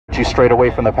you strayed away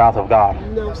from the path of God.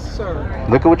 No, sir.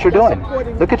 Look at what you're doing.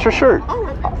 Look at your shirt.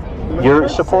 You're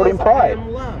supporting pride.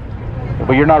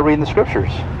 But you're not reading the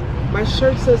scriptures. My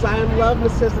shirt says I am loved, and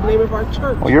it says the name of our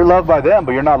church. Well, you're loved by them,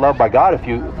 but you're not loved by God if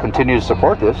you continue to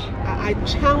support this. I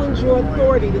challenge your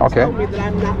authority to tell me that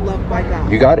I'm not loved by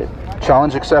God. You got it.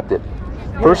 Challenge accepted.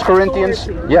 1 Corinthians,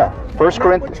 yeah. 1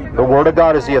 Corinthians, the Word of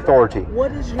God is the authority.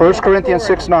 1 Corinthians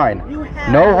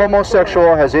 6:9. No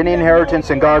homosexual has any inheritance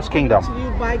in God's kingdom.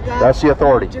 That's the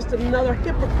authority. Just another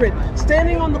hypocrite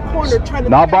standing on the corner trying to.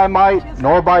 Not by might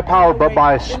nor by power, but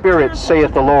by Spirit,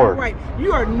 saith the Lord. Right.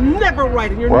 You are never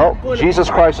right, and you're well, never going Jesus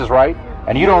to be Christ right. is right,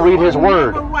 and you don't read His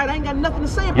Word. Right. I ain't got nothing to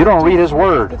say about you don't read His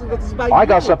Jesus. Word. I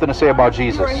got something to say about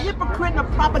Jesus. You're a hypocrite and a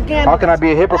propagandist. How can I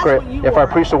be a hypocrite if I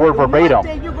preach the Word verbatim?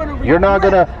 You're not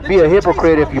going to be a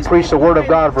hypocrite if you preach the Word of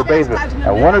God verbatim.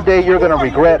 And one day you're going to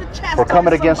regret for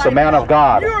coming against the man of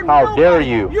God. How dare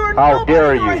you? How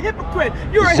dare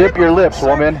you? Zip your lips,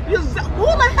 woman.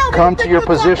 Come to your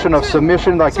position of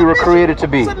submission like you were created to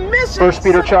be. 1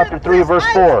 Peter chapter 3 verse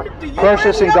 4.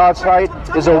 Precious in God's sight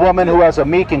is a woman who has a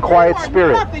meek and quiet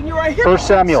spirit. 1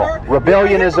 Samuel.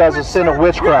 Rebellion is as a sin of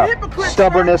witchcraft.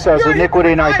 Stubbornness as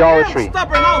iniquity and idolatry.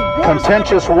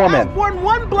 Contentious woman.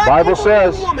 Bible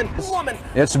says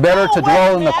it's better to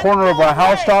dwell in the corner of a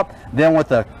housetop than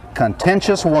with a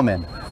contentious woman.